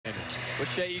Well,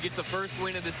 Shea, you get the first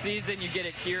win of the season. You get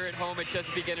it here at home at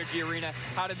Chesapeake Energy Arena.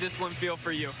 How did this one feel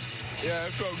for you? Yeah,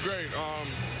 it felt great.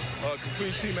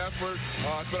 Complete team effort.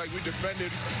 I feel like we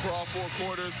defended for all 4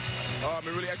 quarters and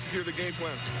really executed the game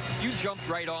plan. You jumped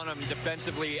right on them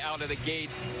defensively out of the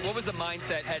gates. What was the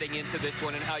mindset heading into this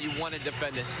one and how you want to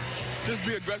defend it? Just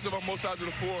be aggressive on both sides of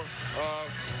the floor.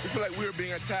 We feel like we were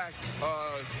being attacked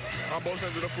on both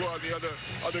ends of the floor in the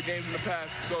other games in the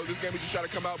past. So this game we just try to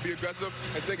come out, be aggressive,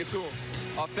 and take it to them.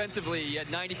 Offensively, you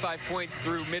had 95 points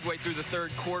midway through the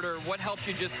third quarter. What helped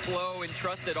you just flow and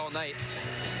trust it all night?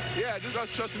 Yeah, just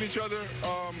us trusting each other.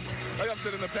 Like I've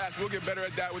said in the past, we'll get better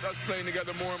at that with us playing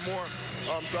together more and more.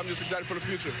 So I'm just excited for the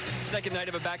future. Second night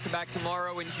of a back-to-back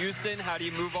tomorrow in Houston. How do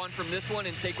you move on from this one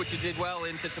and take what you did well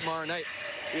into tomorrow night?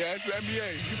 Yeah, it's the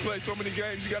NBA. You play so many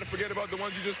games, you got to forget about the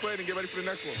ones you just played and get ready for the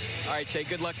next one. All right, Shea,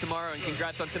 good luck tomorrow, and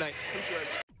congrats on tonight. Appreciate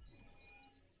it.